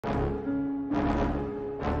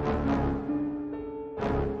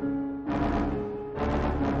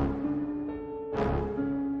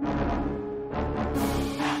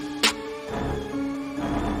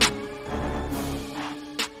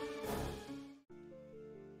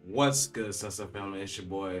What's good, Sunset Family? It's your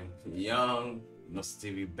boy Young Nostal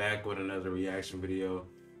TV back with another reaction video.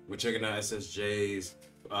 We're checking out SSJ's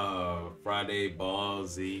Friday Ball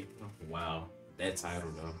Z. Wow, that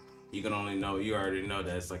title though. You already know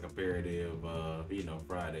that's like a parody of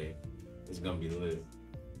Friday. It's gonna be lit.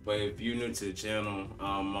 But if you're new to the channel,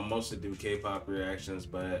 I mostly do K-pop reactions,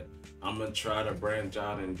 but I'm gonna try to branch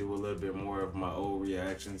out and do a little bit more of my old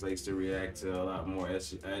reactions. I used to react to a lot more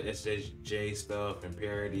SSJ stuff and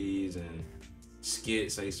parodies and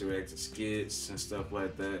skits. I used to react to skits and stuff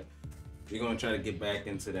like that. We're gonna try to get back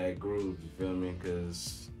into that groove, you feel me?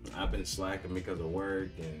 Cause I've been slacking because of work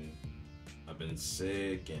and I've been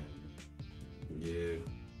sick and yeah.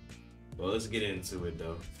 Well, let's get into it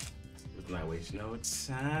though. Let's not waste no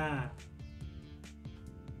time.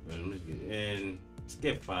 Let's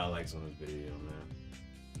get 5 likes on this video, man.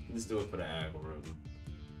 Let's do it for the algorithm.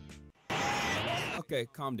 Okay,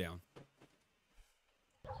 calm down.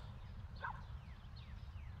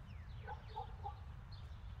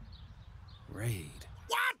 Raid.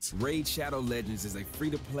 What? Raid Shadow Legends is a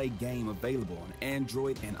free-to-play game available on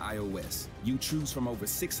Android and iOS. You choose from over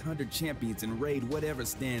 600 champions and raid whatever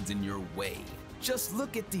stands in your way. Just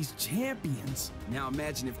look at these champions. Now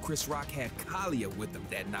imagine if Chris Rock had Kalia with him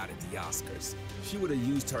that night at the Oscars. She would have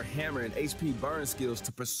used her hammer and HP burn skills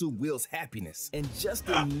to pursue Will's happiness. And just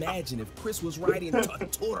imagine if Chris was riding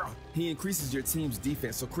Tatura. He increases your team's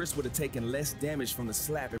defense, so Chris would have taken less damage from the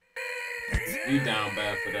slap. You down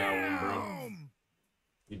bad for that one, bro.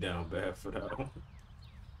 You down bad for that one.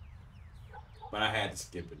 But I had to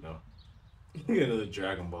skip it though. Get another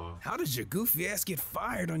Dragon Ball. How did your goofy ass get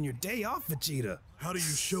fired on your day off, Vegeta? How do you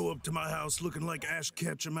show up to my house looking like Ash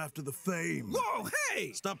Ketchum after the fame? Whoa,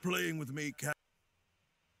 hey! Stop playing with me, Cat.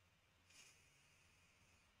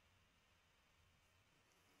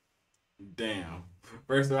 Damn.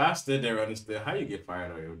 First of all, I stood there and understood how you get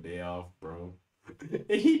fired on your day off, bro.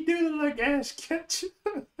 And he do look like Ash Ketchum.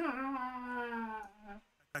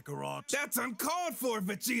 Kakarot. That's uncalled for,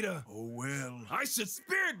 Vegeta! Oh well. I should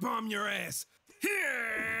spirit bomb your ass!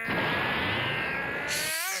 Here!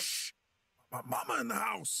 Shh! My mama in the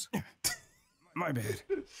house. My bad.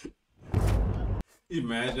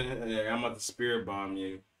 Imagine, I'm about to spirit bomb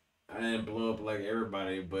you. I didn't blow up like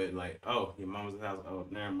everybody, but like, oh, your mama's in the house. Oh,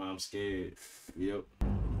 never mind, I'm scared. Yep.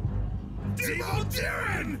 Devo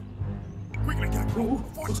Darren! Quickly, Kakarot,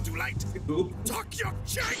 before it's too late. Tuck your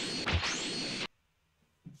chain!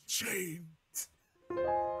 Chain.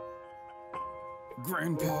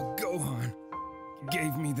 Grandpa Gohan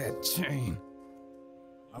gave me that chain.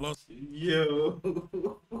 I lost. Yo.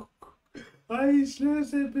 Why you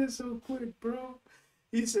snatched that bit so quick, bro?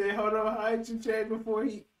 He said, hold on, hide your chain before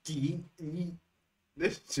he.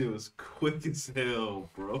 This shit was quick as hell,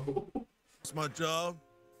 bro. It's my job.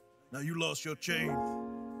 Now you lost your chain.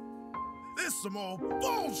 This some more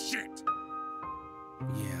bullshit.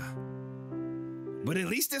 Yeah. But at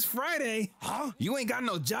least it's Friday. Huh? You ain't got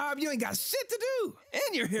no job, you ain't got shit to do.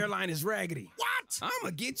 And your hairline is raggedy. What?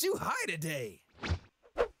 I'ma get you high today.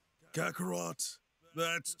 Kakarot,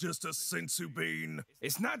 that's just a sensu bean.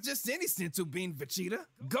 It's not just any sensu bean, Vegeta.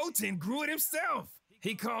 Goten grew it himself.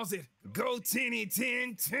 He calls it Gotenny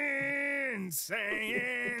 1010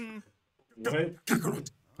 saying. What?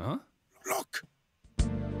 Kakarot, Huh? look.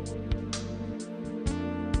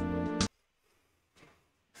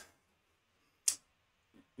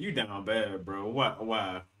 You down bad, bro. Why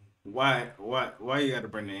you gotta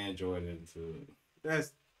bring the Android into it?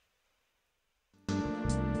 That's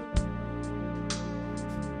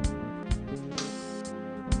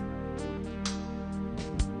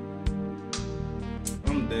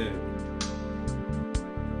I'm dead.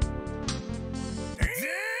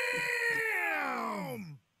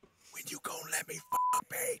 Damn! When you gonna let me fuck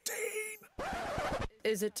 18?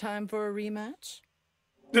 Is it time for a rematch?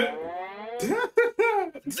 Yo,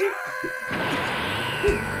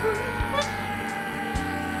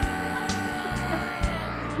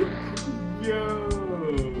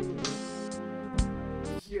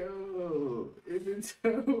 if it's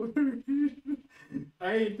over,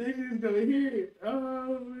 I ain't think he was gonna hear it.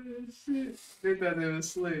 Oh shit! They thought they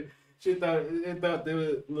was slick. They thought they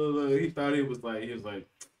was little. He thought he was like,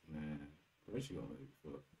 man, what you gonna make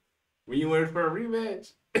for? When you went for a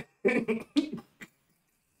rematch?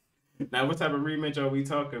 Now, what type of rematch are we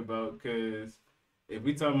talking about? Because if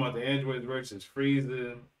we talking about the Android versus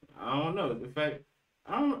Frieza, I don't know. In fact,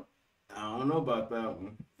 I don't know about that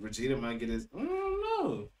one. Vegeta might get his. I don't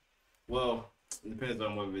know. Well, it depends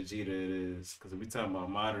on what Vegeta it is. Because if we talking about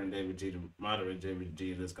modern day Vegeta,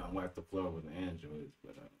 is gonna wipe the floor with the androids.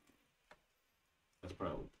 But that's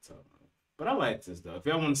probably what we're talking about. But I like this though. If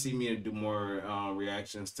y'all want to see me do more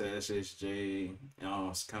reactions to SSJ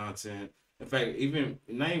content, in fact, even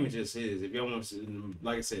not even just his. If y'all want to, see,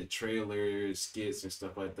 like I said, trailers, skits, and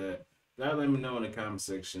stuff like that, y'all let me know in the comment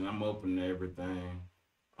section. I'm open to everything.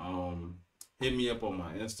 Hit me up on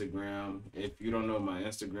my Instagram. If you don't know what my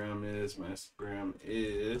Instagram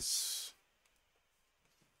is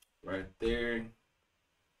right there.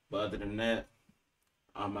 But other than that,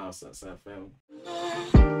 I'm outside family.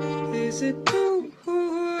 Is it too